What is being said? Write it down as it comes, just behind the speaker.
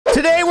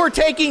we're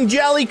taking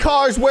jelly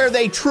cars where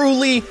they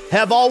truly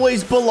have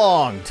always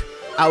belonged.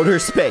 Outer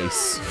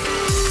space.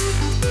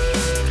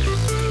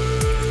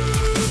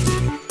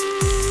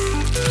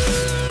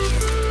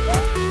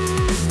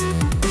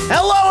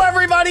 Hello,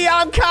 everybody.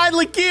 I'm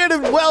Keyin,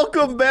 and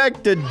welcome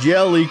back to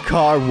Jelly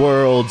Car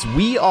Worlds.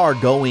 We are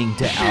going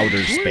to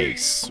outer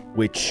space,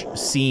 which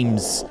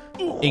seems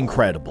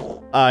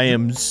incredible. I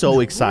am so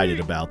excited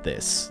about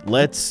this.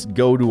 Let's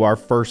go to our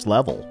first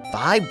level,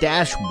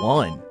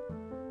 5-1.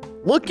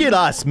 Look at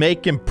us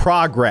making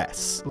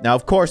progress. Now,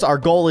 of course, our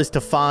goal is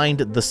to find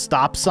the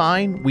stop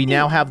sign. We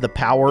now have the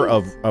power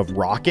of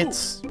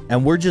rockets,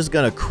 and we're just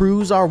gonna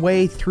cruise our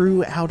way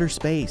through outer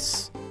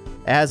space,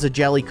 as a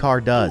jelly car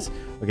does.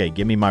 Okay,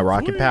 give me my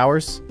rocket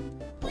powers.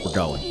 We're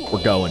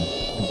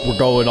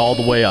going all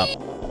the way up.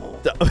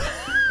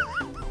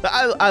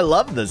 I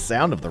love the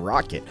sound of the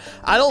rocket.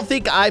 I don't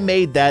think I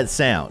made that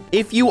sound.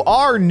 If you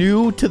are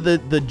new to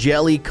the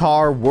Jelly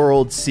Car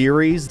World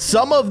series,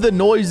 some of the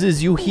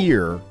noises you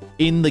hear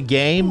in the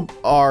game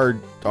are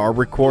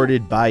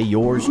recorded by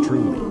yours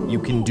truly. You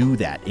can do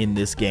that in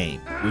this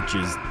game, which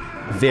is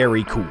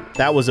very cool.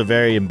 That was a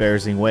very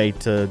embarrassing way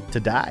to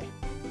die.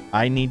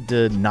 I need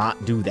to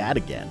not do that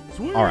again.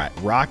 Sweet. All right,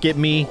 rocket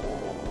me.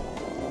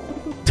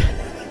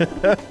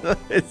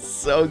 It's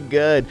so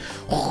good.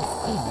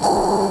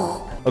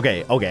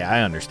 Okay,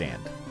 I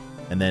understand.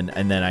 And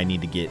then I need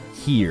to get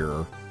here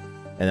and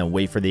then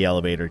wait for the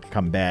elevator to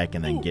come back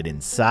and then get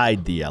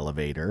inside the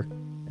elevator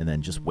and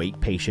then just wait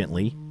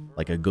patiently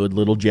like a good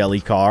little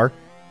jelly car.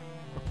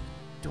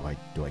 Do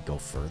I go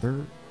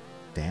further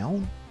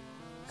down?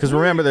 Because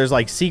remember, there's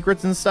like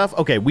secrets and stuff.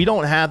 Okay, we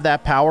don't have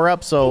that power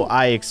up, so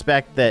I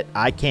expect that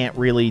I can't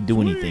really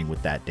do anything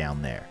with that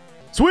down there.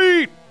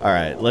 Sweet! All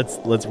right,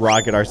 let's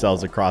rocket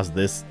ourselves across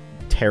this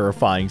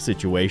terrifying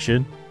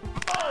situation.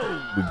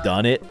 We've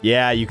done it.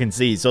 Yeah, you can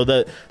see. So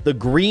the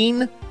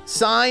green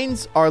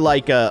signs are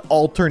like a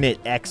alternate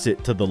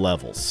exit to the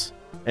levels.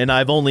 And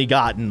I've only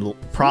gotten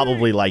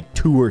probably like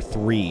 2 or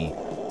 3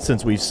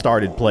 since we've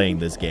started playing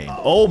this game.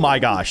 Oh my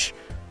gosh.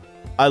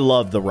 I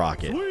love the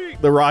rocket.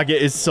 The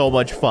rocket is so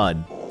much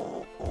fun.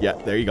 Yeah,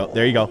 there you go.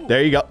 There you go.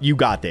 There you go. You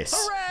got this.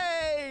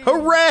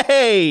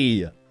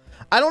 Hooray! Hooray!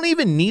 I don't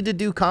even need to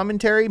do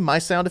commentary. My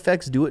sound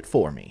effects do it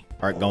for me.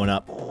 All right, going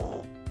up.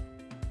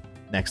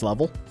 Next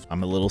level.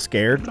 I'm a little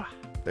scared.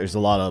 There's a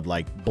lot of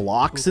like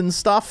blocks and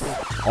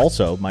stuff.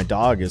 Also, my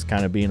dog is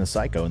kind of being a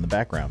psycho in the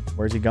background.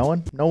 Where's he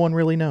going? No one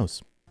really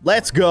knows.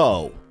 Let's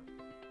go.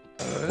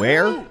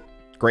 Where?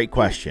 Great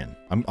question.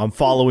 I'm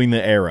following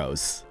the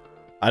arrows.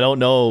 I don't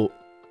know.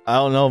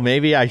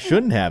 Maybe I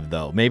shouldn't have,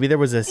 though. Maybe there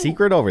was a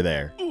secret over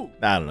there.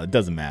 I don't know. It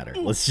doesn't matter.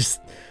 Let's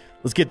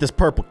get this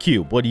purple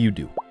cube. What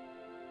do?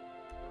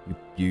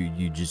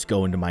 You just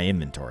go into my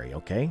inventory,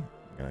 okay?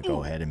 I'm gonna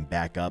go ahead and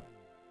back up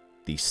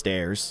these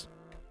stairs.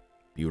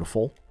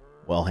 Beautiful.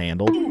 Well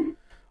handled.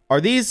 Are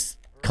these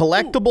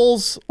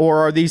collectibles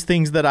or are these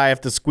things that I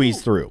have to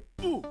squeeze through?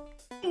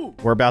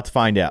 We're about to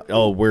find out.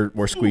 Oh,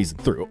 we're squeezing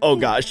through. Oh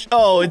gosh.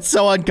 Oh, it's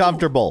so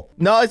uncomfortable.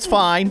 No, it's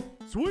fine.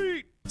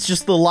 Sweet. It's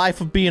just the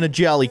life of being a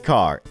jelly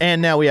car.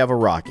 And now we have a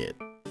rocket.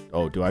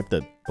 Oh, do I have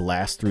to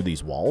blast through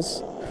these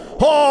walls?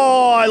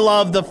 Oh, I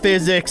love the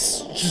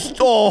physics.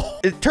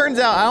 It turns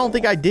out I don't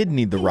think I did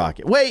need the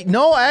rocket. Wait,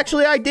 no,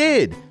 actually I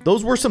did.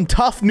 Those were some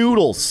tough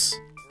noodles.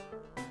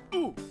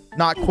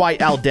 Not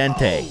quite al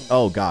dente.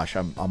 Oh gosh,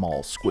 I'm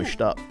all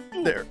squished up.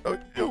 There.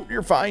 Oh,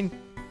 you're fine.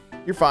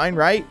 You're fine,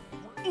 right?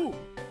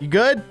 You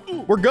good?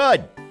 We're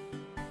good.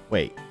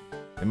 Wait,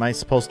 am I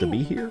supposed to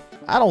be here?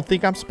 I don't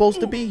think I'm supposed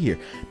to be here.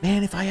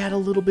 Man, if I had a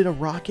little bit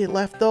of rocket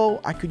left, though,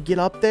 I could get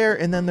up there,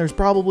 and then there's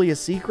probably a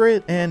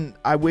secret, and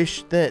I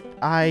wish that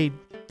I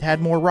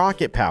had more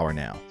rocket power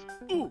now.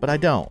 But I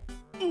don't.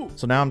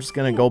 So now I'm just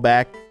going to go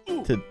back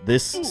to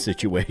this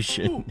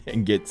situation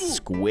and get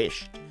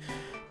squished.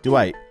 Do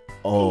I...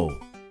 Oh,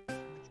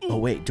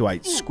 wait. Do I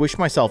squish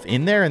myself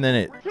in there, and then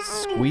it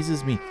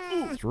squeezes me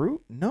through?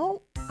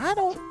 No, I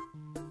don't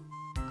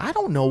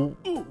know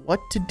what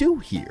to do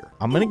here.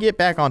 I'm going to get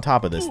back on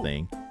top of this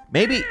thing.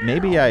 Maybe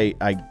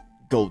I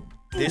go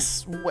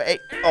this way.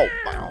 Oh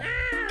my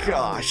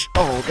gosh.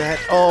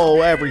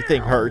 Oh,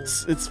 everything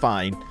hurts. It's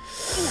fine.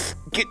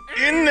 Get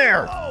in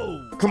there.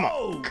 Come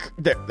on.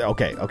 There.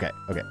 Okay.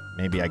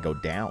 Maybe I go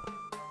down.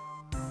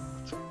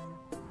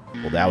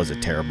 Well, that was a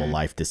terrible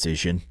life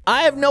decision.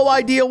 I have no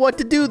idea what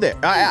to do there.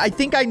 I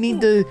think I need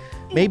to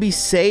maybe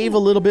save a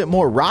little bit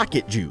more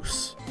rocket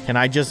juice. Can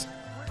I just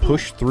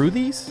push through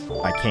these?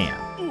 I can.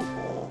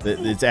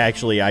 It's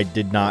actually, I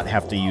did not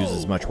have to use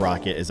as much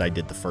rocket as I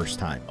did the first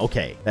time.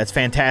 Okay, that's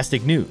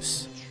fantastic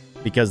news.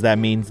 Because that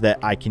means that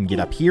I can get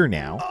up here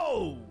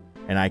now.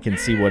 And I can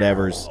see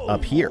whatever's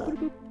up here.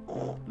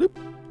 Bloop.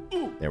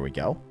 There we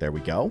go. There we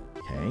go.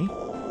 Okay.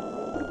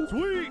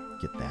 Sweet.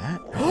 Get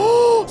that.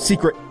 Oh,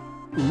 secret.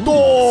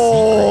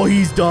 Oh,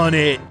 he's done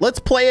it. Let's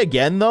play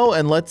again though,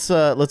 and let's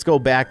go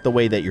back the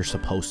way that you're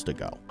supposed to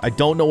go. I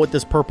don't know what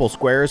this purple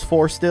square is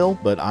for still,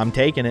 but I'm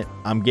taking it.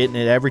 I'm getting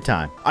it every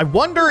time. I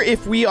wonder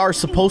if we are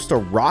supposed to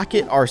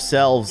rocket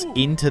ourselves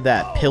into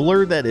that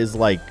pillar that is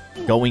like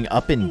going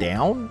up and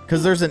down,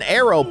 because there's an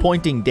arrow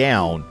pointing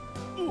down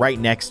right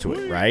next to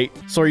it, right?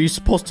 So are you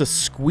supposed to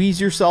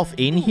squeeze yourself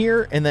in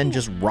here and then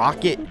just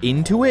rocket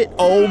into it?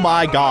 Oh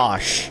my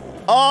gosh.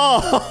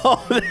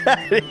 Oh,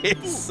 that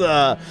is,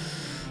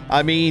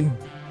 I mean,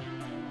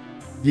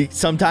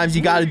 sometimes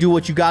you got to do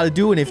what you got to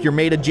do, and if you're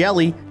made of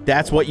jelly,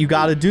 that's what you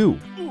got to do.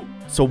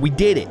 So we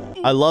did it.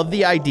 I love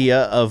the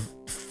idea of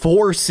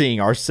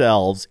forcing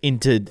ourselves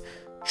into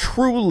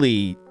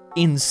truly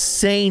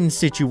insane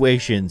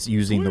situations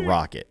using the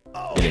rocket.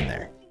 Get in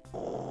there.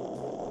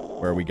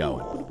 Where are we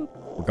going?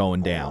 We're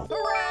going down.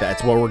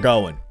 That's where we're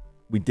going.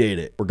 We did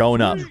it. We're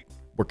going up.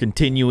 We're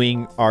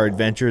continuing our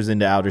adventures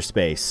into outer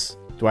space.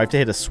 Do I have to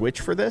hit a switch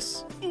for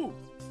this?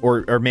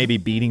 Or maybe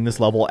beating this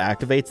level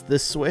activates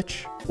this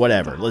switch?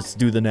 Whatever. Let's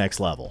do the next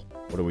level.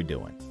 What are we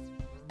doing?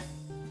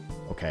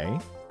 Okay.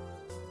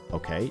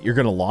 Okay. You're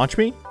going to launch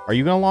me? Are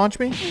you going to launch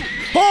me?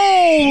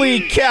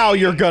 Holy cow,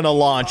 you're going to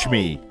launch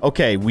me.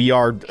 Okay, we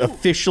are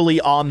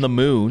officially on the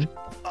moon.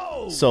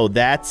 So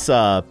that's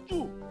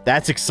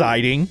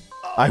exciting,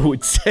 I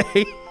would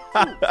say.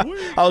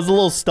 I was a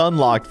little stun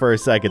locked for a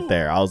second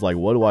there. I was like,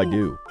 what do I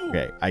do?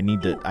 Okay, I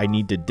need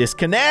to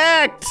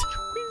disconnect.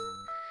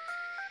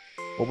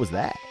 What was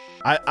that?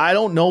 I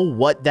don't know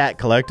what that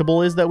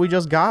collectible is that we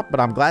just got, but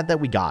I'm glad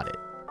that we got it.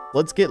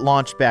 Let's get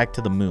launched back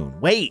to the moon.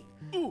 Wait,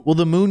 will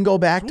the moon go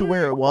back to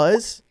where it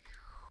was?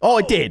 Oh,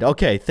 it did.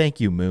 Okay, thank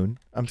you, moon.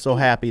 I'm so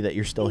happy that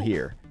you're still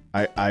here.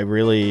 I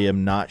really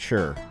am not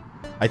sure.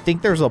 I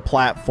think there's a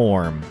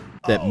platform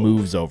that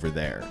moves over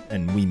there,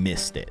 and we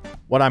missed it.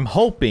 What I'm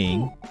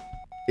hoping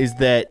is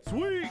that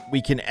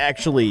we can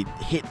actually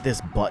hit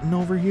this button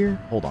over here.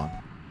 Hold on.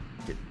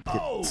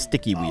 Get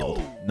sticky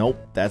wheeled. Nope,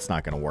 that's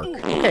not gonna work.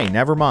 Okay,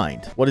 never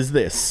mind. What is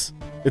this?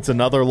 It's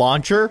another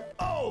launcher?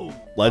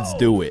 Let's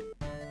do it.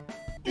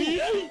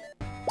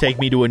 Take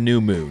me to a new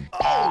moon.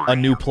 A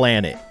new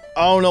planet.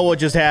 I don't know what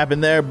just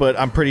happened there, but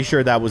I'm pretty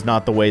sure that was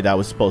not the way that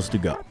was supposed to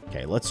go.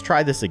 Okay, let's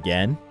try this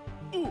again.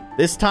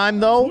 This time,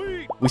 though,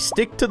 we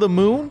stick to the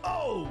moon.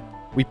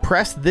 We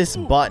press this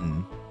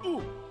button,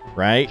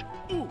 right?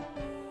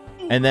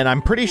 And then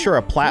I'm pretty sure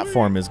a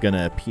platform is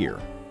gonna appear.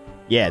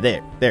 Yeah,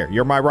 there,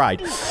 you're my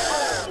ride.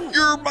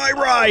 You're my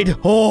ride.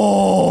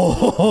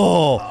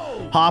 Oh,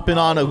 hopping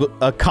on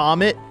a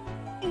comet,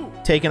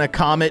 taking a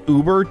comet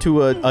Uber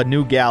to a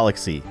new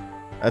galaxy.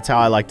 That's how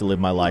I like to live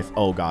my life.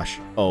 Oh gosh,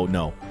 oh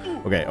no.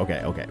 Okay.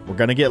 We're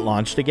gonna get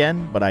launched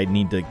again, but I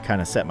need to kind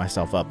of set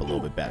myself up a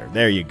little bit better.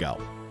 There you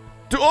go.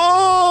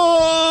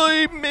 Oh,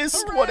 I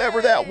missed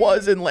whatever that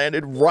was and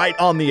landed right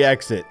on the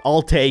exit.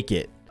 I'll take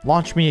it.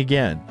 Launch me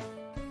again.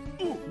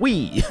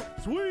 We're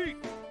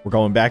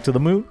going back to the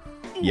moon?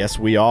 Yes,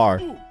 we are.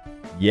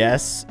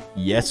 Yes,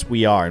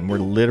 we are. And we're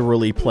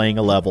literally playing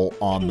a level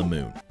on the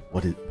moon.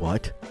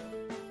 What?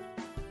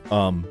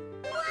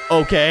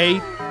 Okay.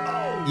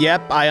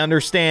 Yep, I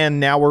understand.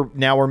 Now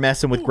we're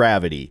messing with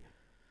gravity.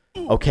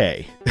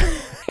 Okay.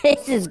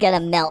 This is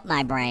gonna melt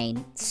my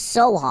brain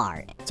so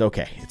hard. It's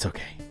okay.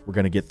 We're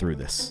gonna get through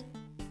this.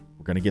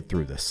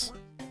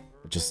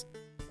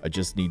 I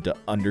just need to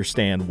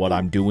understand what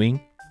I'm doing.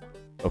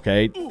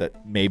 Okay,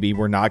 that maybe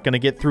we're not gonna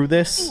get through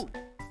this.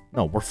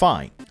 No, we're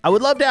fine. I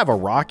would love to have a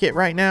rocket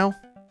right now,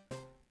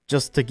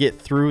 just to get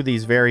through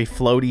these very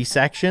floaty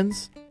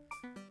sections.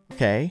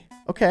 Okay.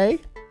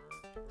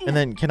 And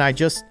then can I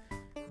just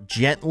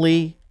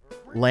gently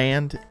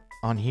land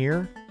on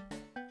here?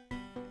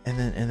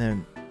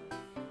 And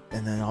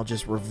then I'll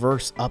just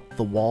reverse up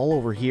the wall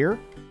over here.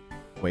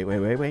 Wait.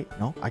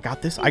 No, I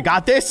got this. Okay,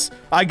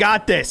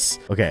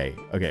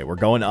 we're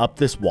going up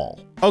this wall.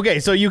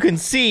 Okay, so you can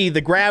see the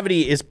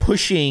gravity is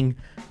pushing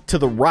to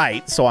the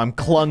right, so I'm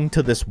clung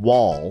to this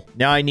wall.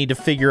 Now I need to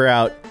figure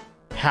out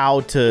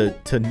how to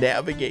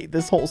navigate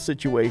this whole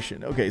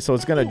situation. Okay, so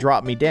it's gonna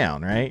drop me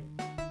down, right?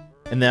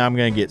 And then I'm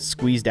gonna get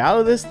squeezed out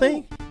of this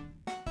thing?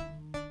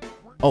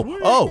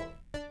 Oh!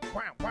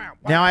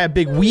 Now I have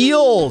big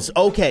wheels!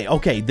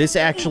 Okay, this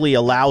actually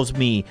allows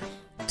me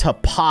to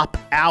pop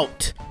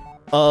out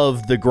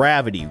of the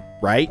gravity,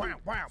 right?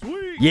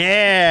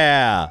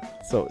 Yeah!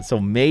 So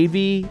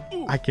maybe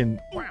I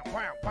can...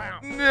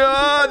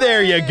 Oh,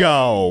 there you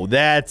go!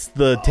 That's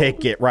the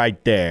ticket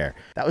right there.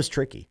 That was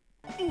tricky.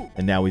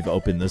 And now we've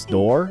opened this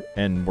door,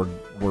 and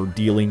we're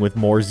dealing with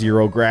more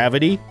zero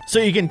gravity. So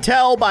you can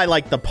tell by,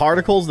 like, the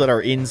particles that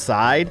are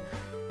inside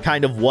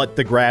kind of what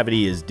the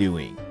gravity is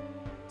doing.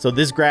 So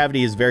this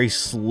gravity is very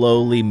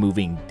slowly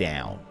moving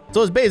down.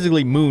 So it's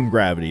basically moon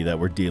gravity that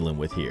we're dealing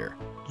with here.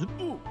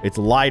 It's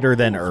lighter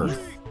than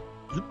Earth,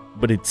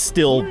 but it's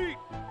still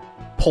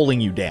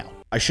pulling you down.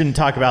 I shouldn't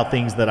talk about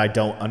things that I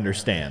don't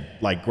understand,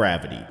 like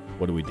gravity.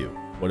 What do we do?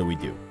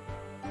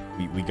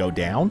 We go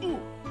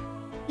down?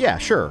 Yeah,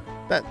 sure.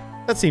 That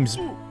seems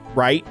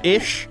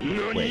right-ish.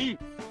 Wait,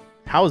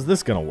 how is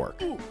this gonna work?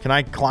 Can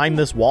I climb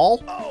this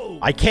wall?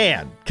 I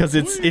can, because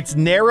it's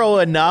narrow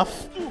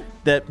enough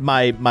that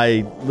my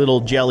little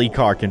jelly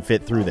car can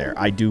fit through there.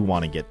 I do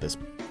want to get this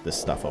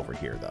stuff over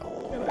here, though.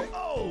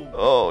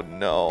 Oh,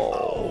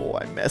 no.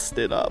 I messed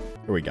it up.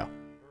 Here we go.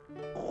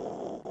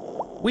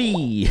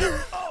 Whee!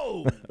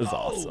 That was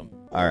awesome.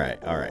 All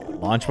right.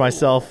 Launch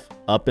myself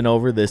up and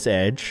over this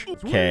edge.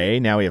 Okay,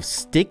 now we have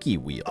sticky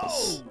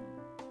wheels.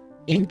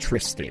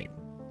 Interesting.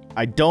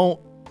 I don't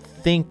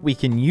think we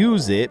can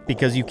use it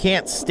because you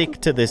can't stick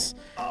to this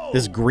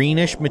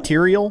greenish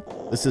material.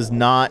 This is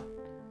not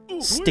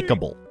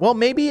stickable. Well,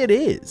 maybe it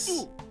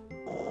is.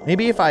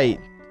 Maybe if I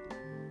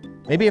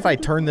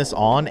turn this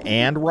on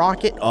and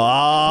rock it.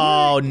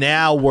 Oh,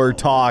 now we're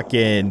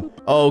talking.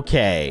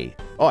 Okay.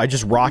 Oh, I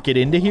just rock it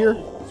into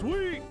here?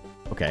 Sweet.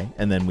 Okay,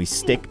 and then we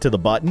stick to the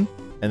button,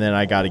 and then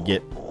I gotta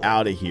get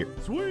out of here.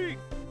 Sweet.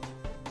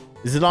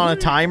 Is it on a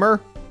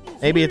timer?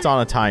 Maybe it's on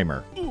a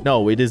timer.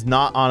 No, it is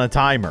not on a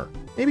timer.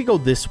 Maybe go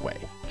this way.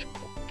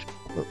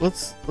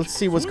 Let's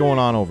see what's going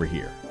on over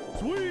here.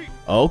 Sweet.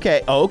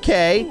 Okay.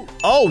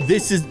 Oh,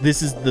 this is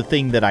the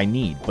thing that I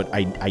need, but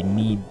I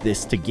need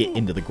this to get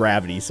into the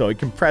gravity so I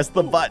can press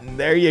the button.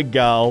 There you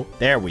go.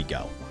 There we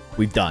go.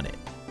 We've done it.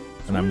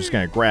 And I'm just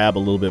gonna grab a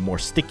little bit more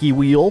sticky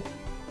wheel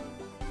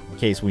in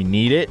case we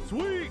need it.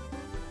 Sweet.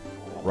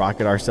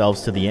 Rocket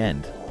ourselves to the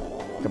end.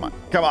 Come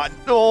on.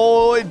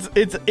 Oh,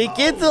 it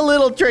gets a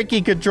little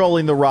tricky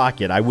controlling the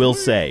rocket, I will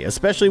say,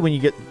 especially when you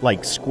get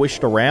like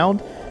squished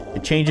around.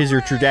 It changes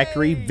your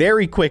trajectory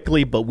very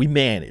quickly, but we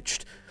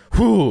managed.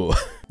 Whew.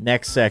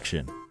 Next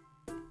section.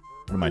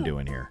 What am I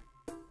doing here?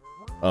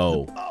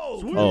 Oh,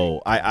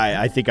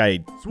 I think I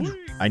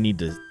need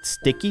to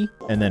sticky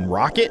and then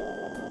rocket.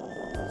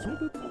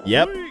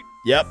 Yep.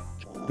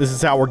 This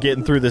is how we're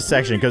getting through this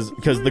section because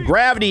the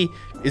gravity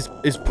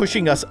is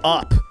pushing us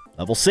up.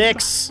 Level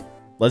 6.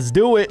 Let's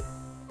do it.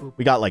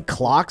 We got like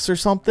clocks or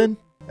something.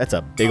 That's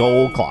a big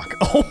old clock.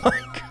 Oh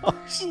my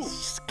gosh.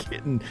 Just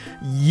getting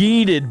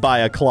yeeted by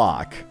a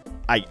clock.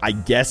 I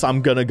guess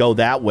I'm gonna go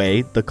that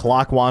way. The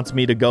clock wants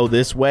me to go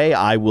this way.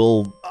 I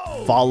will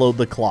follow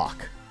the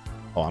clock.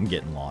 Oh, I'm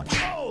getting launched.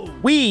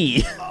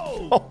 Whee!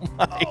 Oh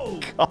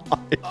my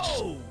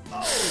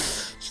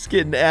gosh. Just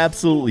getting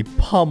absolutely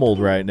pummeled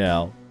right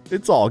now.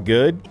 It's all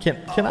good.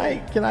 Can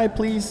I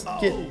please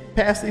get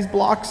past these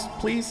blocks,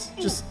 please?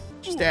 Just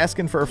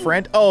asking for a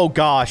friend. Oh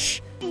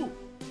gosh.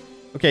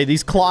 Okay,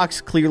 these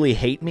clocks clearly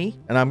hate me,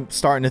 and I'm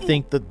starting to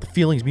think that the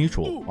feeling's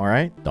mutual. All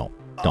right? Don't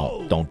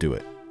do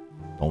it.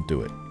 Don't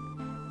do it.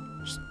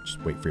 Just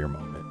wait for your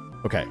moment.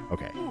 Okay.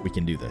 We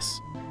can do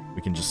this.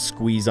 We can just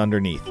squeeze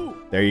underneath.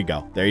 There you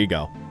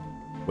go.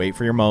 Wait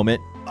for your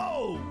moment.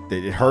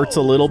 It hurts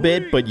a little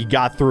bit, but you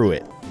got through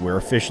it. We're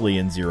officially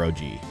in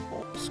 0G.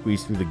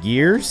 Squeeze through the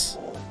gears.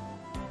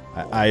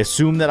 I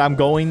assume that I'm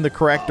going the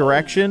correct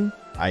direction.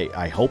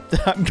 I hope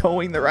that I'm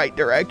going the right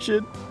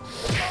direction.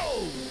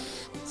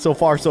 So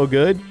far, so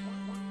good.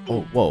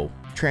 Oh, whoa.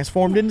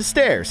 Transformed into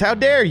stairs. How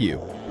dare you?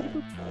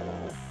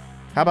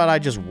 How about I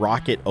just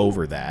rocket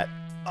over that?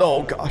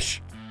 Oh,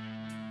 gosh.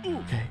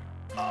 Okay.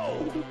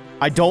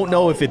 I don't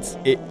know if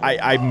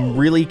I'm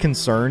really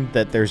concerned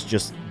that there's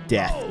just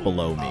death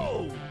below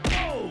me.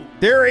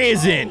 There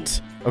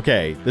isn't!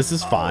 Okay, this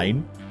is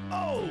fine.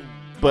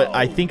 But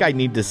I think I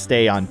need to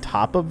stay on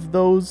top of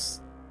those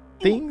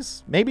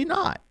things? Maybe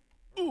not.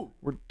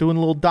 We're doing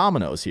little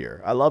dominoes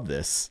here. I love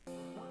this.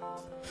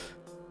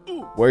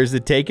 Where's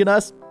it taking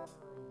us?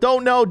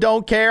 Don't know,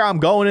 don't care. I'm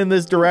going in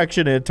this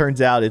direction, and it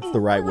turns out it's the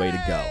right way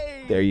to go.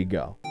 There you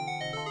go.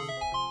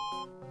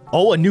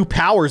 Oh, a new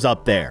power's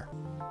up there.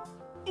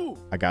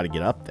 I gotta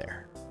get up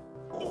there.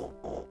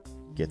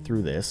 Get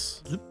through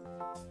this.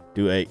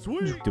 Do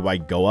I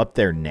go up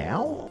there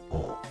now?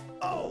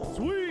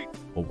 Sweet.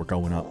 Oh, we're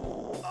going up.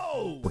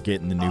 We're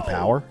getting the new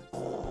power.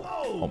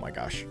 Oh my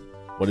gosh.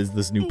 What is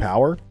this new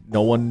power?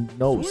 No one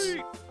knows.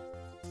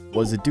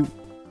 What does it do?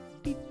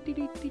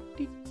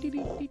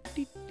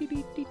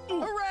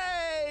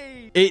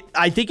 Hooray!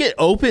 I think it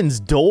opens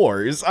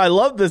doors. I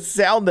love the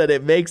sound that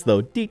it makes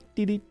though.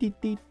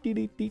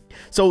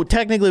 So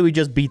technically we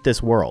just beat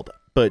this world,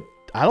 but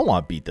I don't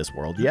want to beat this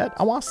world yet.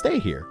 I want to stay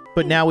here.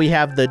 But now we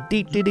have the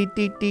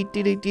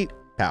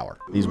power.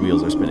 These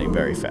wheels are spinning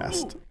very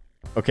fast.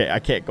 Okay, I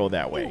can't go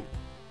that way.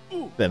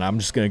 Then I'm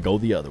just gonna go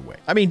the other way.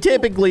 I mean,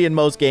 typically in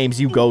most games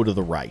you go to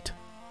the right.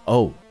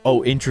 Oh,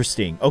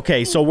 interesting.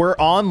 Okay, so we're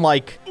on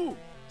like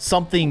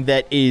something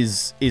that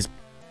is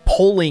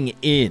pulling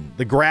in.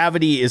 The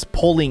gravity is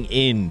pulling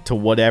in to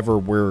whatever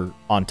we're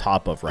on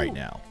top of right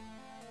now.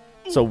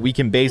 So we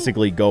can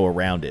basically go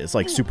around it. It's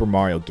like Super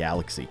Mario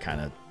Galaxy kind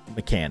of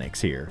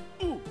mechanics here.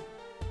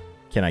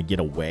 Can I get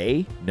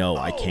away? No,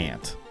 I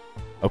can't.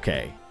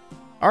 Okay.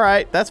 All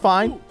right, that's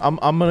fine. I'm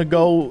gonna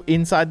go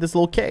inside this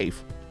little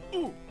cave.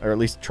 Or at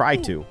least try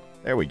to.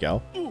 There we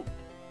go.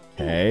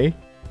 Okay.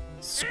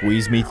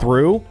 Squeeze me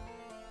through.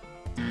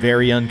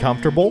 Very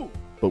uncomfortable,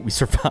 but we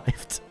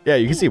survived. Yeah,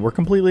 you can see we're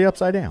completely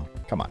upside down.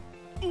 Come on.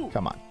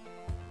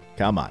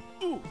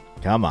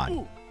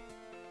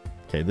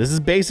 Okay, this is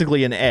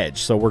basically an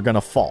edge, so we're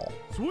gonna fall.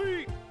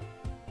 Sweet.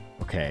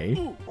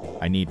 Okay.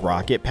 I need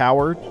rocket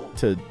power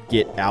to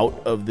get out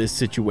of this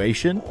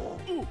situation.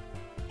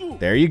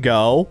 There you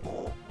go.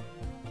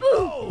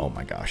 Oh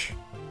my gosh.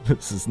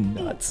 This is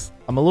nuts.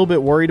 I'm a little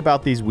bit worried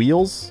about these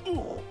wheels.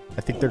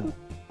 I think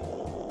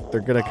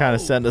they're gonna kind of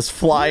send us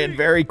flying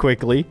very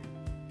quickly.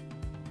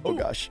 Oh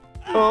gosh.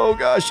 Oh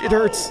gosh, it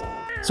hurts.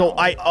 So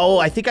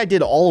I think I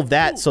did all of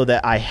that so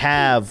that I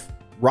have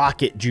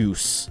rocket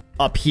juice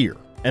up here.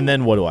 And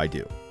then what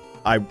do?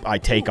 I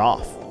take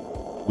off.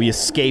 We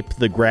escape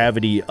the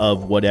gravity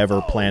of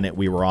whatever planet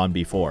we were on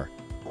before.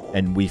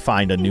 And we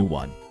find a new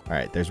one. All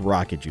right, there's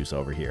rocket juice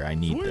over here. I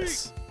need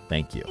this.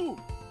 Thank you.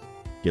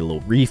 Get a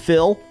little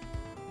refill.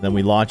 Then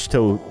we launch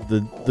to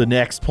the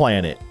next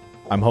planet.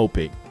 I'm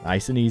hoping.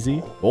 Nice and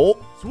easy. Oh,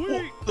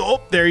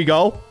 oh, there you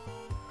go.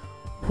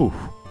 Whew.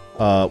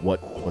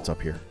 What's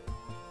up here?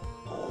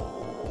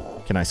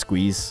 Can I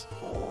squeeze?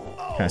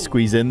 Can I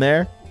squeeze in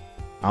there?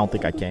 I don't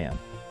think I can.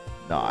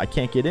 No, I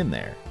can't get in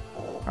there.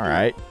 All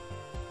right.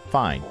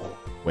 Fine.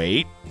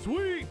 Wait.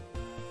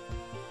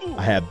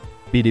 I have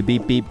beep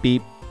beep beep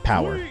beep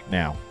power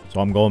now. So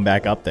I'm going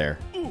back up there.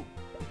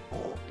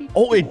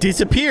 Oh, it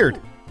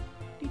disappeared.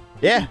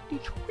 Yeah.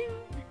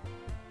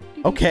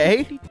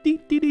 Okay.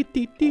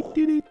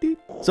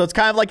 So it's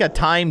kind of like a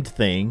timed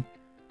thing.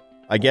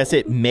 I guess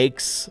it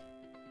makes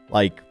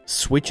like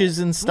switches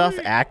and stuff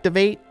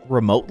activate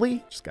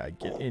remotely. Just gotta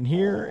get in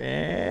here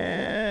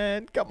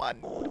and come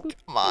on.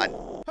 Come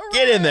on.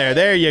 Get in there.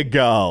 There you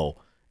go.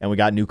 And we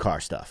got new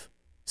car stuff.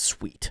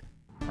 Sweet.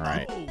 All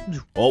right.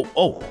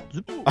 Oh.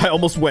 I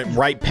almost went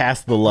right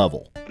past the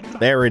level.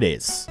 There it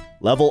is.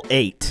 Level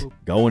 8.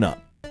 Going up.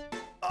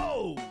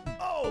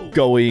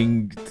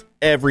 Going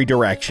every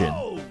direction.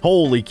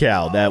 Holy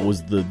cow, that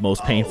was the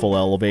most painful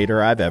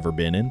elevator I've ever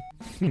been in.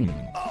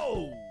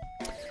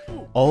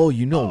 Oh,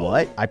 you know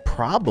what? I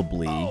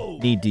probably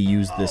need to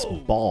use this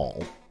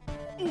ball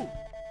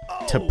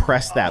to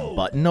press that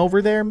button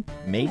over there,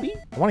 maybe?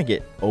 I want to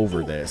get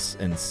over this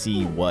and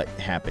see what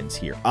happens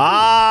here.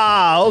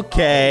 Ah,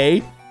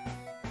 okay.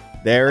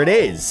 There it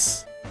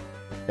is.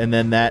 And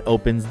then that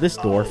opens this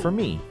door for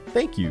me.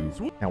 Thank you.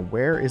 Now,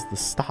 where is the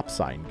stop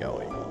sign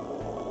going?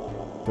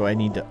 Do I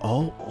need to...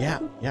 Oh, yeah,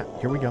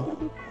 here we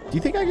go. Do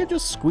you think I could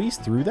just squeeze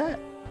through that?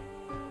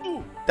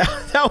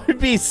 That would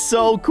be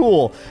so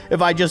cool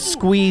if I just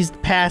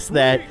squeezed past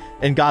that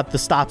and got the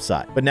stop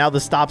sign. But now the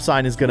stop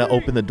sign is going to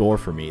open the door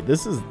for me.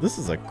 This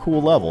is a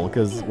cool level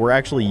because we're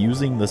actually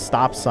using the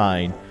stop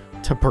sign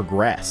to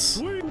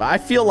progress. I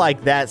feel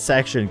like that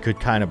section could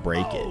kind of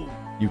break it.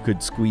 You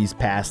could squeeze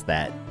past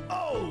that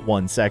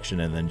one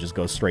section and then just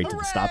go straight to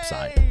the stop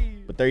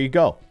sign. But there you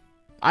go.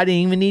 I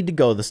didn't even need to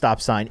go to the stop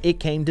sign. It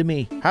came to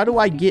me. How do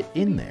I get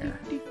in there?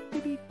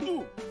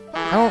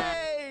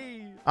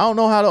 I don't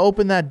know how to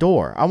open that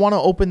door. I want to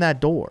open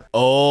that door.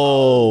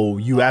 Oh,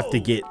 you have to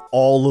get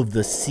all of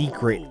the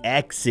secret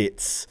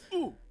exits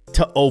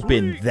to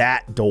open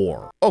that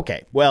door.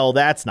 Okay, well,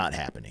 that's not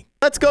happening.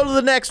 Let's go to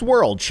the next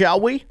world,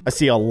 shall we? I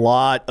see a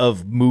lot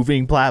of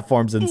moving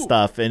platforms and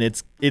stuff, and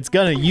it's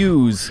gonna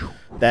use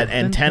that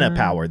antenna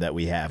power that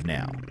we have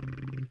now.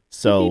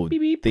 So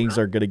things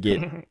are gonna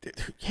get...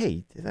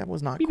 Hey, that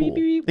was not cool.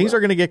 Things are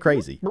gonna get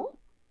crazy.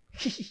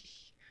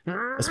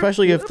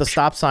 Especially if the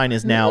stop sign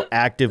is now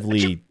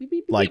actively,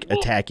 like,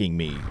 attacking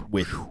me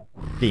with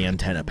the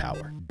antenna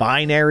power.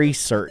 Binary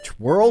search.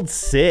 World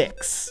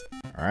 6.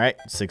 All right,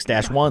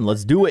 6-1.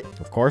 Let's do it.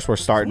 Of course, we're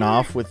starting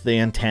off with the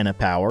antenna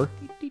power.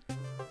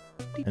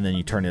 And then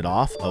you turn it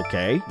off.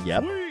 Okay,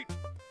 yep.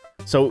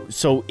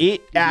 So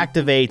it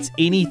activates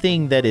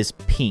anything that is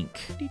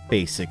pink,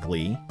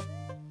 basically.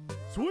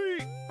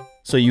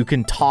 So you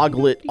can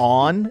toggle it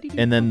on,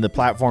 and then the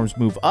platforms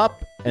move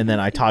up, and then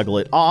I toggle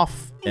it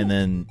off, and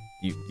then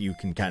you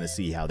can kind of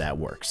see how that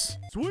works.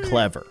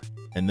 Clever.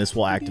 And this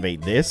will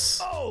activate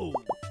this.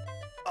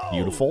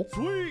 Beautiful.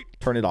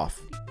 Turn it off.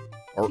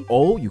 Or,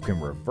 oh, you can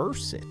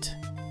reverse it.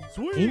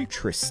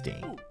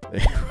 Interesting.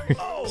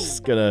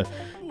 Just gonna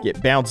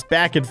get bounced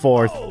back and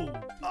forth.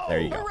 There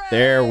you go.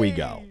 There we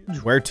go.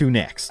 Where to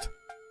next?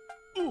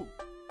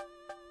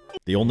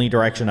 The only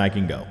direction I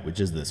can go,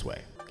 which is this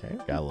way. Okay,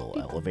 got a little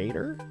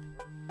elevator.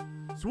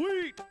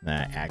 Sweet.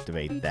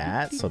 Activate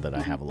that so that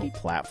I have a little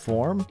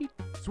platform.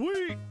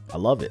 Sweet. I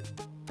love it.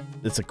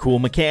 It's a cool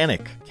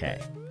mechanic. Okay,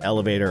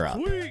 elevator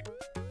up. Sweet.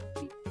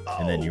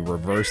 And then you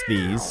reverse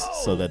these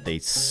so that they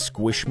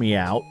squish me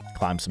out.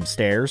 Climb some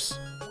stairs.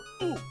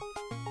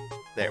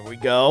 There we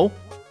go.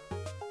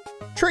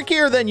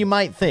 Trickier than you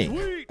might think.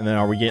 And then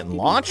are we getting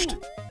launched?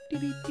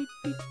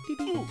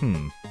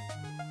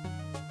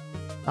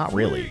 Not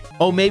really.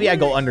 Oh, maybe I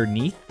go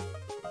underneath?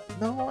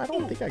 No, I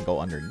don't think I go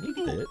underneath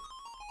it.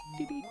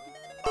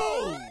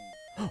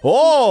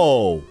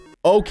 Oh!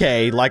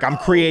 Okay, like I'm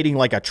creating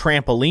like a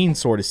trampoline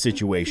sort of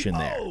situation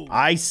there.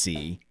 I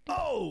see.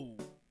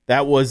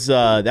 That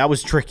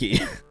was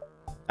tricky.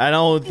 I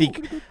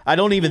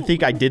don't even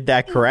think I did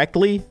that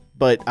correctly,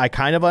 but I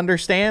kind of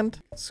understand.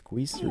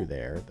 Squeeze through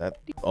there.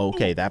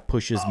 Okay, that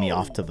pushes me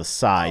off to the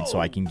side so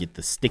I can get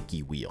the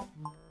sticky wheel.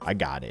 I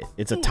got it.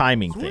 It's a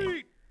timing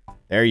thing.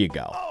 There you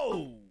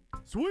go.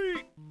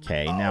 Sweet.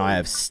 Okay, now I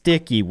have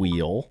sticky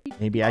wheel.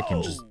 Maybe I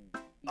can just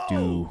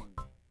do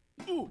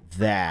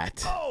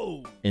that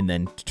and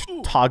then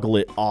toggle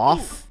it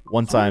off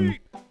once I'm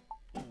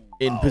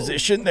in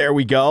position. There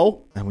we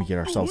go. And we get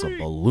ourselves a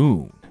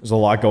balloon. There's a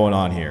lot going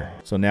on here.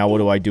 So now what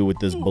do I do with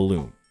this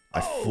balloon?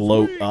 I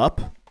float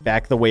up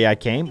back the way I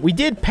came. We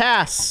did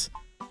pass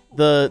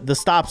the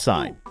stop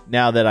sign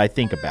now that I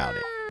think about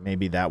it.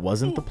 Maybe that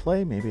wasn't the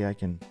play. Maybe I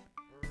can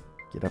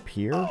get up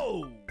here.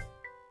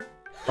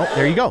 Oh,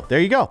 there you go. There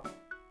you go.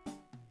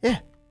 Yeah.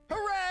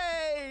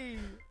 Hooray!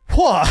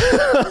 What?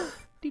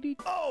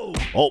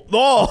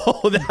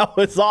 Oh, that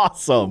was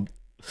awesome.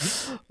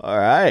 All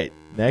right.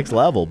 Next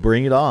level.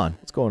 Bring it on.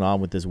 What's going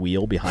on with this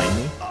wheel behind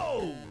me?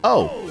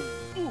 Oh.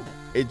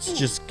 It's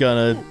just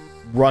gonna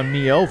run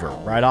me over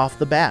right off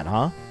the bat,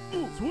 huh?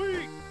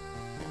 Sweet.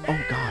 Oh,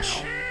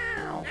 gosh.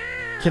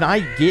 Can I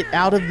get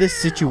out of this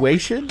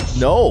situation?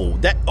 No.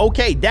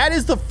 Okay, that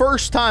is the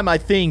first time I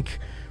think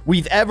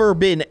we've ever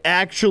been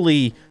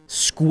actually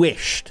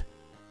squished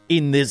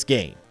in this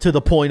game to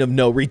the point of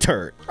no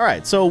return. All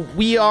right, so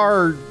we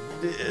are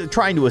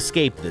trying to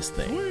escape this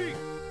thing,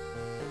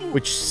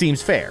 which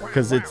seems fair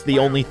because it's the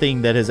only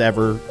thing that has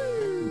ever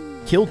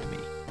killed me.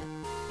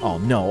 Oh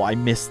no, I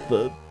missed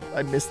the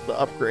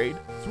upgrade.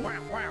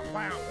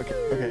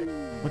 Okay.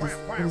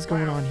 What is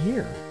going on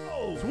here?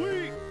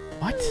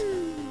 What?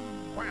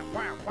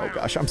 Oh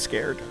gosh, I'm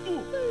scared.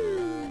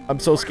 I'm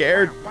so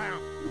scared.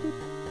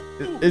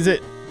 Is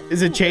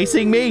it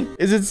chasing me?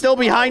 Is it still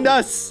behind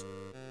us?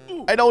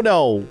 I don't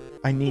know.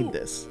 I need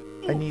this.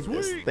 I need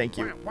this. Thank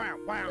you.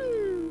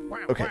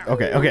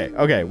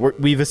 Okay.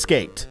 We've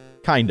escaped.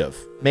 Kind of.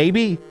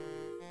 Maybe.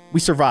 We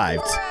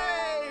survived.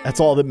 That's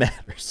all that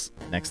matters.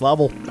 Next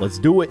level. Let's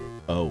do it.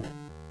 Oh,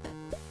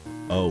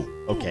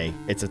 okay.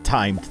 It's a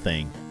timed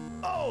thing.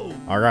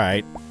 All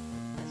right.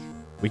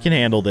 We can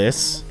handle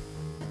this.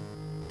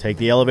 Take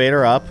the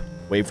elevator up.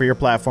 Wait for your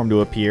platform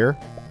to appear.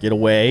 Get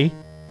away.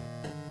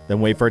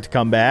 Then wait for it to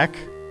come back.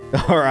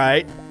 All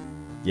right.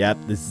 Yep,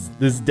 this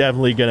is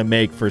definitely going to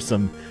make for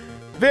some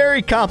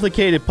very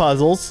complicated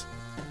puzzles.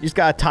 You just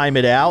got to time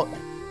it out.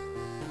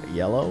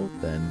 Yellow,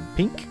 then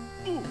pink,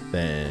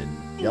 then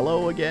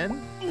yellow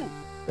again.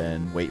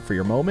 Then wait for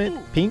your moment.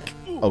 Pink.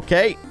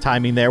 Okay,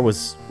 timing there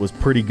was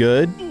pretty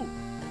good.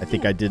 I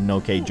think I did an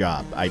okay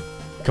job. I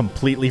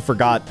completely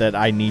forgot that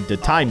I need to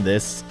time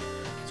this.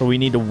 So we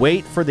need to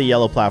wait for the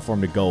yellow platform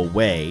to go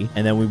away,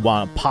 and then we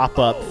want to pop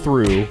up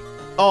through.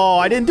 Oh,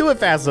 I didn't do it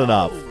fast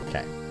enough.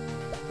 Okay.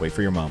 Wait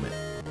for your moment.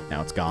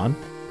 Now it's gone.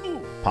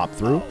 Pop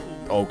through.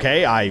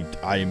 Okay,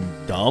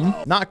 I'm dumb.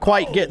 Not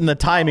quite getting the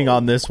timing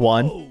on this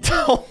one.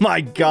 Oh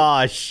my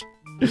gosh.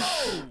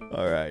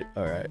 All right.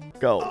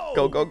 Go.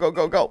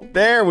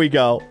 There we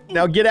go.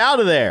 Now get out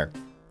of there.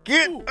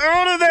 Get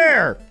out of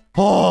there.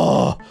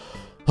 Oh.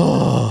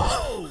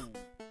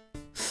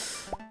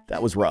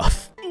 That was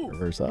rough.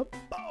 Reverse up.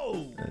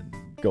 And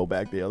go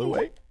back the other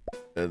way.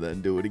 And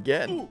then do it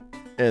again.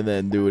 And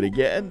then do it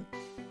again.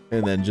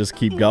 And then just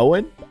keep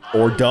going.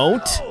 Or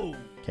don't.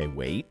 Okay,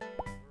 wait.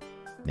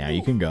 Now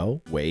you can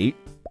go. Wait.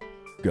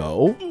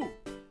 Go.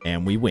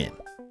 And we win.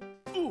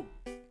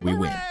 We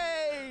win.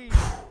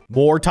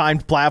 More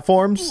timed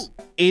platforms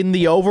in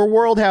the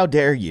overworld? How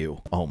dare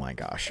you? Oh my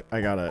gosh.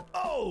 I gotta...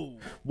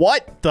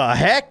 What the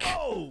heck?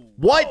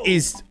 What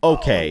is...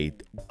 Okay.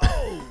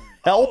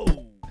 Help.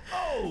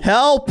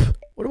 Help.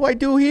 What do I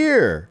do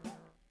here?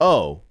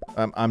 Oh,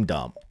 I'm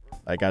dumb.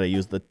 I gotta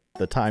use the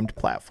timed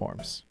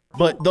platforms.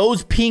 But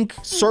those pink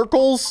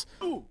circles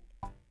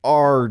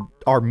are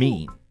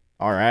mean.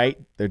 All right?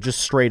 They're just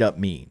straight up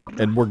mean.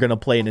 And we're gonna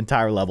play an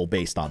entire level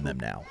based on them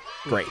now.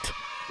 Great.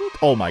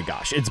 Oh my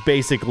gosh. It's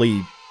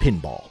basically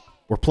pinball.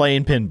 We're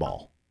playing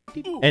pinball.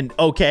 And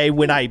okay,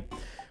 when I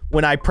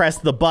press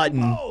the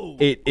button,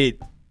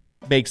 it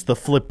makes the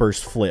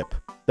flippers flip.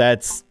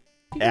 That's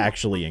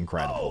actually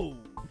incredible.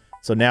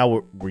 So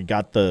now we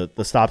got the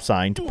stop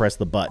sign to press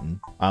the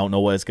button. I don't know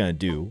what it's going to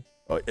do.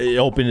 It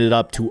opened it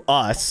up to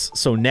us.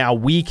 So now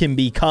we can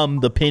become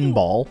the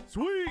pinball.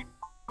 Sweet.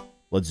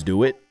 Let's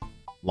do it.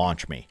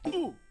 Launch me.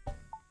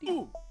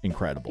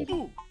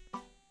 Incredible.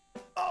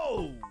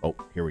 Oh,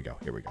 here we go.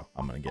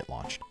 I'm going to get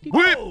launched.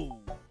 Whip!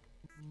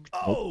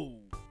 Oh.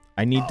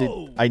 I need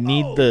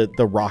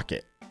the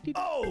rocket.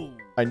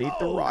 I need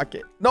the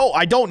rocket. No,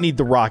 I don't need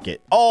the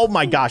rocket. Oh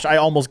my gosh, I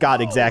almost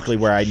got exactly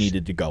where I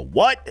needed to go.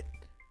 What?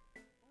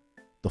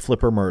 The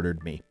flipper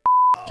murdered me.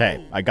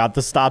 Okay, I got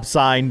the stop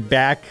sign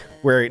back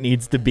where it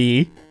needs to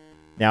be.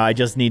 Now I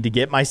just need to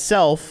get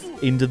myself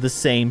into the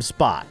same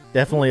spot.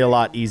 Definitely a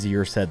lot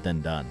easier said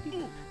than done.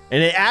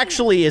 And it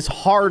actually is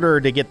harder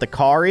to get the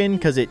car in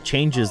because it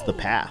changes the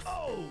path.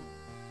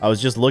 I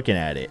was just looking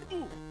at it.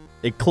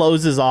 It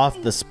closes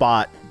off the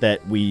spot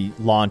that we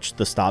launched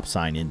the stop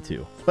sign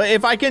into. But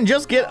if I can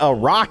just get a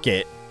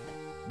rocket,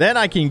 then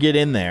I can get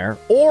in there.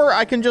 Or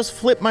I can just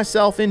flip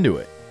myself into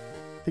it.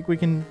 Think we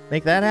can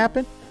make that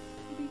happen?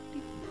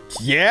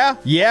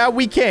 Yeah,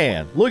 we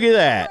can. Look at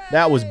that.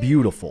 That was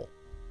beautiful.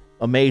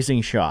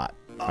 Amazing shot.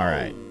 All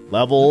right.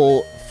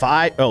 Level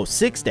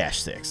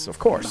 6-6. Of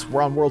course,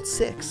 we're on world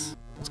 6.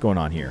 What's going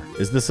on here?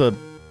 Is this a...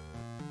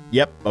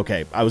 Yep,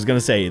 okay. I was going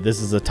to say,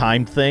 this is a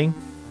timed thing.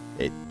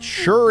 It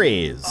sure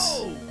is.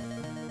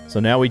 So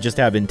now we just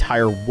have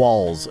entire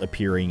walls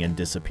appearing and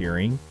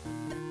disappearing.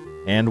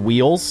 And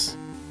wheels.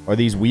 Are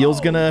these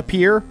wheels going to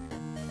appear?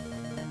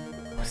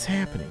 What's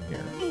happening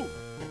here? Do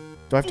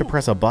I have to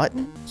press a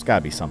button? There's got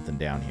to be something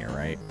down here,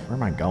 right? Where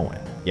am I going?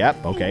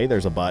 Yep, okay,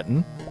 there's a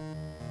button.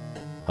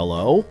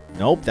 Hello?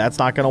 Nope, that's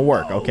not going to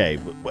work. Okay,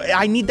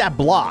 I need that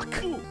block.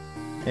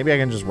 Maybe I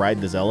can just ride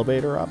this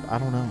elevator up? I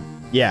don't know.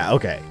 Yeah,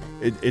 okay.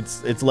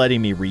 It's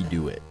letting me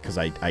redo it because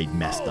I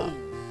messed up.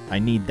 I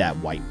need that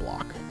white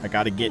block. I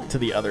got to get to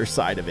the other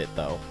side of it,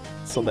 though,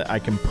 so that I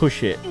can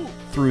push it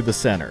through the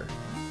center.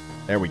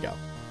 There we go.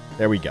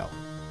 There we go.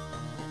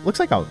 Looks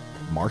like a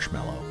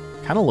marshmallow.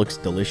 Kind of looks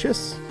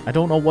delicious. I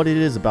don't know what it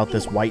is about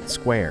this white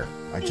square.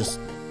 I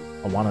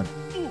want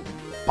to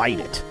bite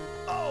it.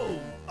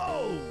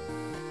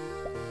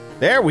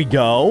 There we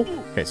go.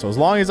 Okay, so as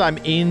long as I'm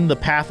in the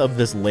path of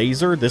this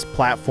laser, this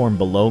platform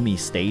below me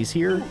stays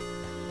here.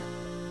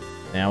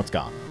 Now it's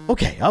gone.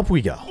 Okay, up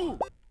we go.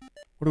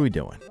 What are we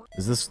doing?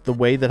 Is this the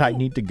way that I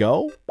need to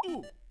go?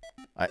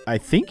 I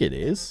think it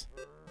is.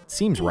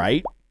 Seems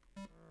right.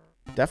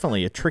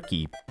 Definitely a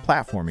tricky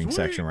platforming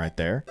section right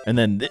there. And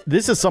then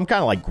this is some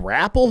kind of like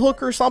grapple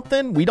hook or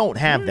something. We don't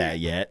have that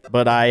yet,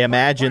 but I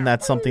imagine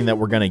that's something that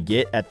we're going to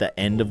get at the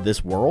end of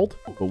this world.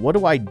 But what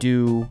do I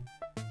do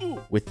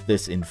with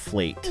this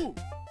inflate?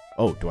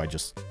 Oh, do I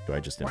just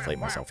inflate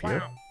myself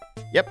here?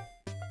 Yep.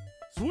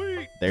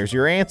 Sweet. There's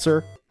your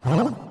answer.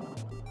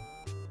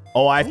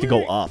 Oh, I have to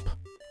go up.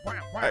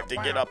 I have to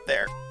get up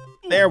there.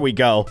 There we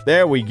go.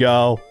 There we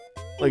go.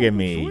 Look at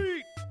me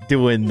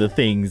doing the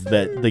things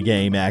that the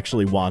game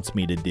actually wants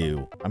me to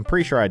do. I'm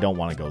pretty sure I don't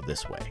want to go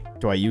this way.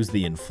 Do I use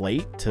the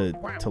inflate to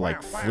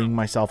like fling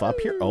myself up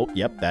here? Oh,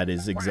 yep, that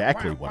is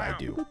exactly what I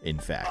do, in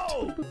fact.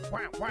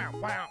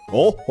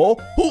 Oh,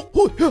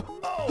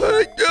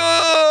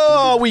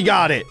 we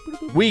got it.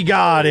 We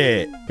got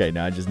it. Okay,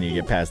 now I just need to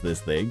get past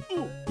this thing.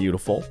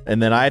 Beautiful.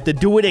 And then I have to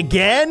do it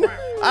again?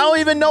 I don't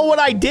even know what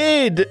I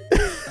did.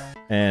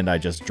 And I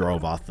just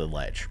drove off the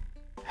ledge.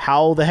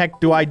 How the heck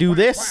do I do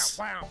this?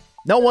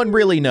 No one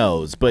really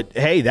knows, but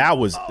hey, that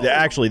was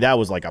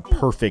like a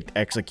perfect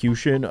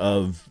execution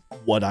of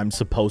what I'm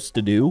supposed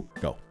to do.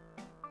 Go.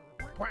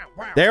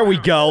 There we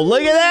go.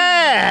 Look at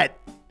that.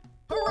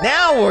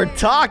 Now we're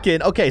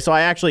talking. Okay, so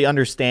I actually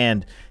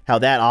understand how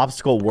that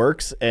obstacle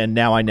works, and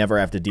now I never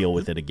have to deal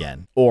with it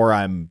again. Or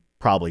I'm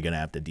probably going to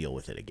have to deal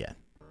with it again.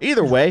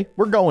 Either way,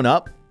 we're going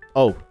up.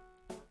 Oh,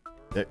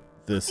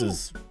 this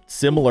is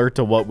similar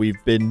to what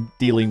we've been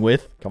dealing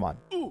with. Come on.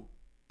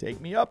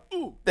 Take me up.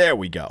 There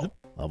we go.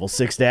 Level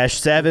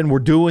 6-7, we're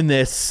doing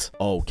this.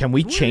 Oh, can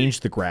we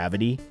change the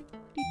gravity?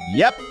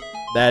 Yep,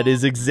 that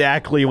is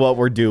exactly what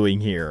we're doing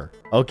here.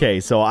 Okay,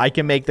 so I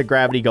can make the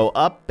gravity go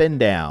up and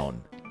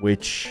down,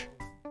 which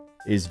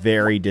is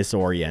very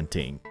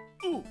disorienting.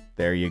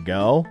 There you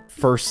go.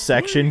 First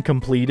section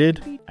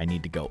completed. I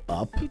need to go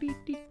up.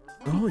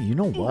 Oh, you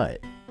know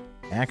what?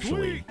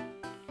 Actually,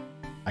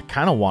 I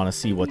kind of want to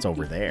see what's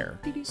over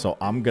there. So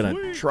I'm going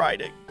to try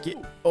to get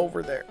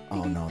over there.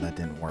 Oh, no, that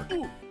didn't work.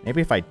 Maybe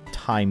if I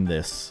time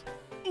this.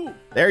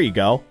 There you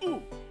go.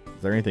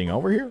 Is there anything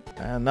over here?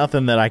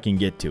 Nothing that I can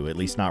get to, at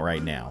least not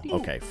right now.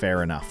 Okay,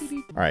 fair enough.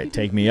 All right,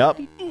 take me up.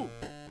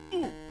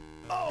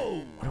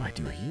 What do I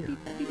do here?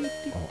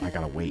 Oh, I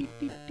gotta wait.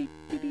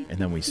 And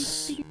then we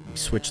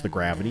switch the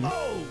gravity.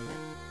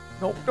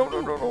 No.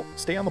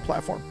 Stay on the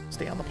platform.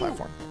 Stay on the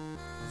platform.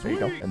 There you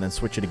go. And then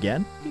switch it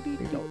again. There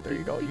you go. There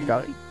you go. You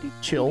got it.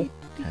 Chill.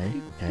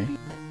 Okay.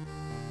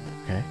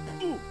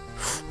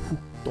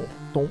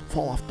 Don't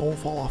fall off. Don't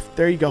fall off.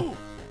 There you go.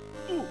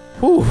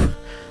 Whew.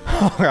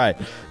 All right.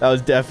 That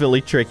was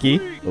definitely tricky,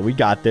 but we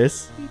got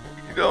this.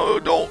 No,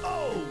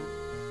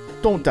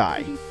 don't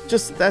die.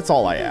 Just, that's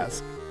all I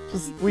ask.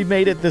 Just, we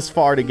made it this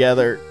far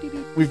together.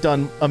 We've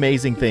done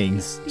amazing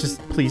things.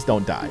 Just please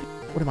don't die.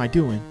 What am I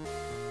doing?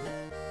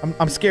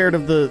 I'm scared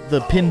of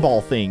the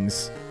pinball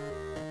things.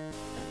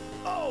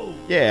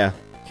 Yeah.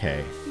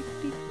 Okay.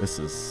 This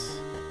is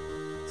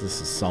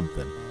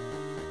something.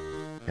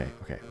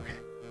 Okay.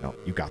 No,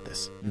 you got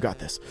this. You got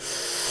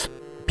this.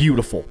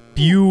 Beautiful.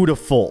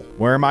 Beautiful.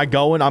 Where am I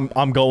going?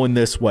 I'm going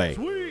this way.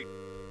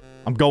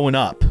 I'm going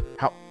up.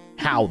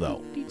 How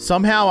though?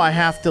 Somehow I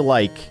have to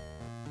like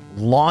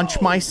launch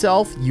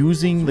myself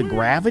using the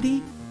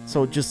gravity?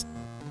 So just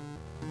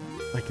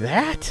like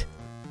that?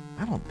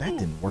 That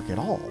didn't work at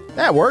all.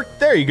 That worked.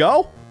 There you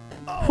go.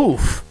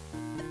 Poof.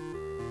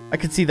 I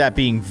could see that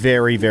being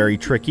very, very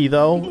tricky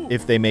though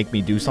if they make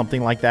me do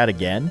something like that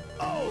again.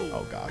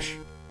 Oh gosh.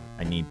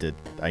 I need to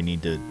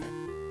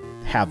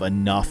have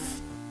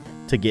enough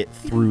to get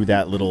through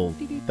that little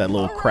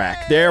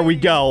crack. There we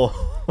go.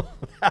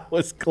 That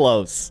was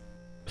close.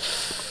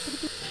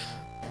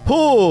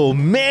 Oh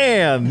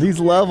man, these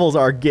levels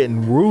are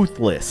getting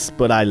ruthless,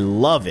 but I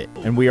love it.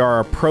 And we are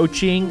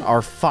approaching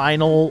our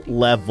final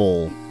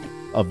level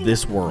of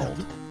this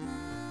world.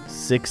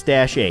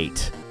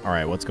 6-8. All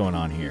right, what's going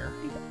on here?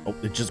 Oh,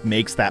 it just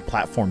makes that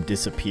platform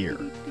disappear.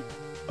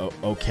 Oh,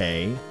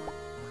 okay.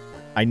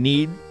 I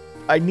need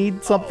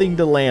something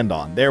to land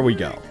on. There we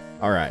go.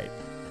 All right.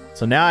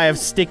 So now I have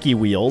sticky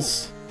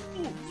wheels.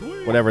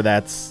 Whatever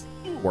that's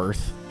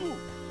worth.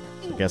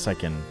 I guess I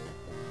can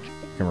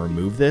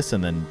remove this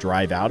and then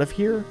drive out of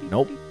here.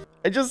 Nope.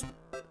 I just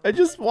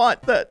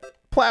want that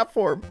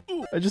platform.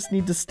 I just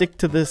need to stick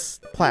to this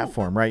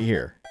platform right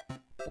here.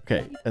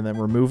 Okay, and then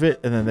remove it,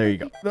 and then there you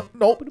go.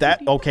 Nope,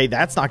 okay,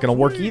 that's not gonna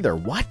work either.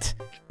 What?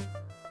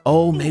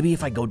 Oh, maybe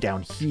if I go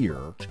down here.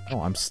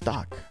 Oh, I'm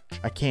stuck.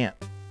 I can't,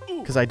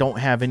 because I don't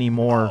have any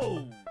more.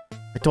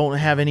 I don't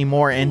have any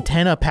more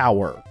antenna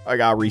power. I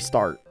gotta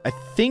restart. I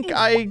think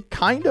I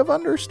kind of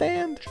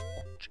understand.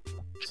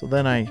 So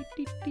then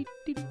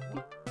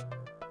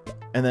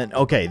and then,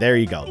 okay, there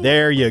you go.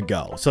 There you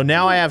go. So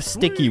now I have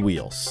sticky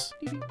wheels,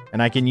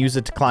 and I can use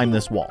it to climb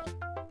this wall,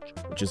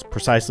 which is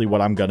precisely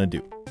what I'm gonna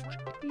do.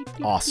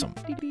 Awesome.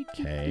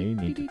 Okay,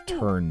 need to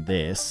turn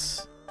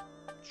this.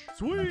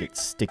 Get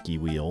sticky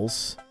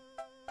wheels.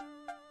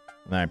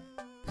 And I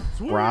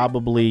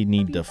probably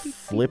need to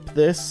flip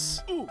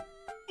this so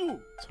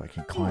I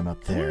can climb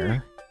up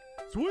there.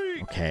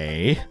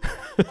 Okay.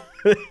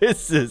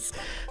 This is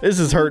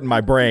hurting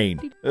my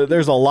brain.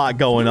 There's a lot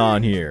going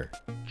on here.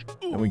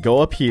 And we go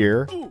up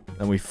here,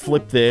 and we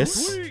flip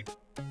this.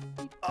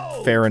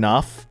 Fair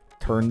enough.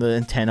 Turn the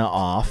antenna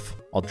off.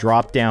 I'll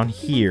drop down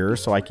here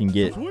so I can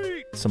get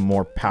some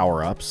more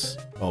power-ups.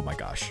 Oh my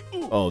gosh.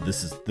 Oh,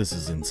 this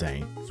is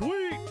insane.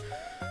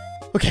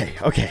 Okay.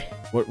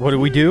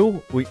 What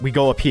do? We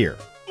go up here.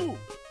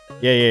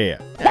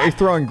 Yeah. Are you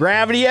throwing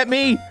gravity at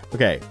me?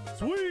 Okay.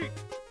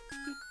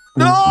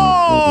 No!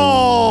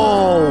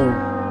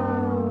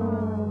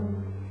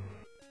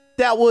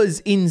 That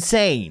was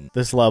insane.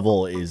 This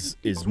level is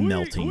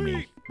melting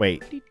me.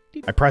 Wait.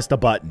 I pressed a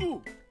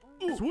button.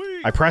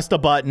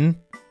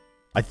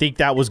 I think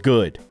that was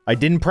good. I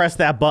didn't press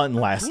that button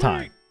last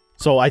time.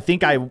 So I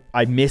think I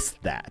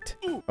missed that.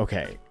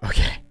 Okay.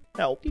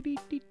 Help.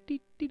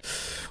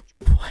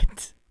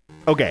 What?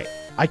 Okay.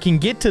 I can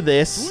get to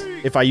this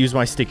if I use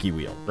my sticky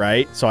wheel,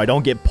 right? So I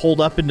don't get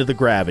pulled up into the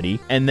gravity.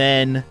 And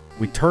then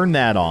we turn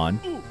that on.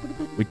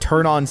 We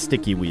turn on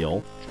sticky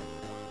wheel.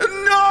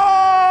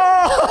 No!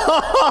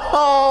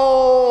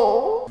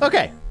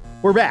 Okay.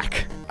 We're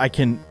back. I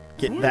can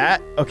get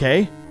that.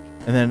 Okay.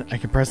 And then I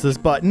can press this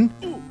button.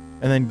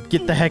 And then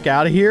get the heck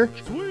out of here.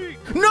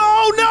 No!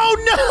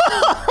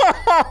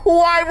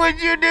 Why would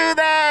you do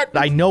that?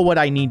 I know what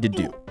I need to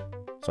do.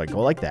 So I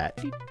go like that,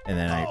 and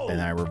then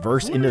I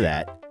reverse into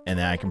that, and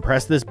then I can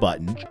press this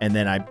button, and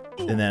then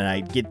I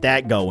get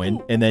that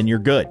going, and then you're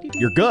good.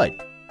 You're good.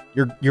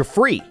 You're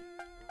free.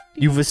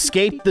 You've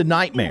escaped the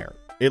nightmare.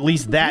 At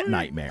least that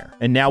nightmare.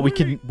 And now we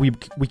can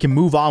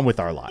move on with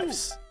our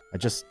lives.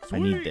 I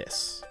need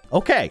this.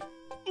 Okay.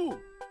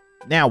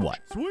 Now what?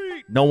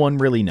 No one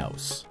really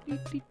knows.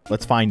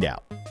 Let's find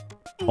out.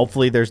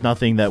 Hopefully there's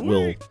nothing that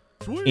will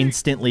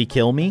instantly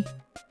kill me.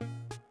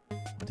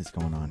 What is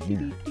going on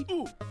here?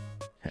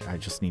 I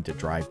just need to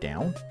drive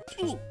down.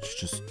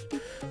 Just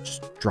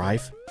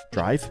drive.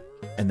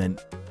 And then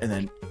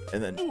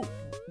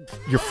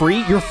you're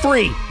free? You're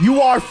free!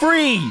 You are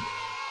free!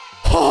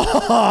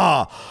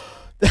 That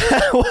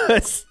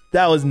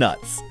was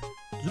nuts.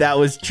 That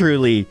was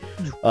truly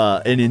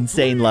an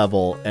insane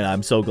level, and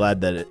I'm so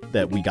glad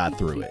that we got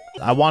through it.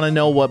 I want to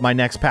know what my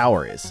next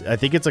power is. I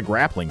think it's a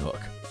grappling hook.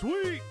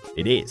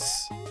 It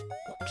is.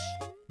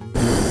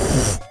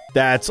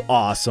 That's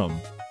awesome.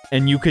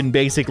 And you can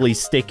basically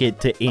stick it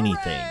to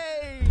anything.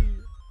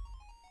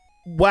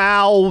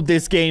 Wow,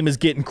 this game is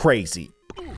getting crazy.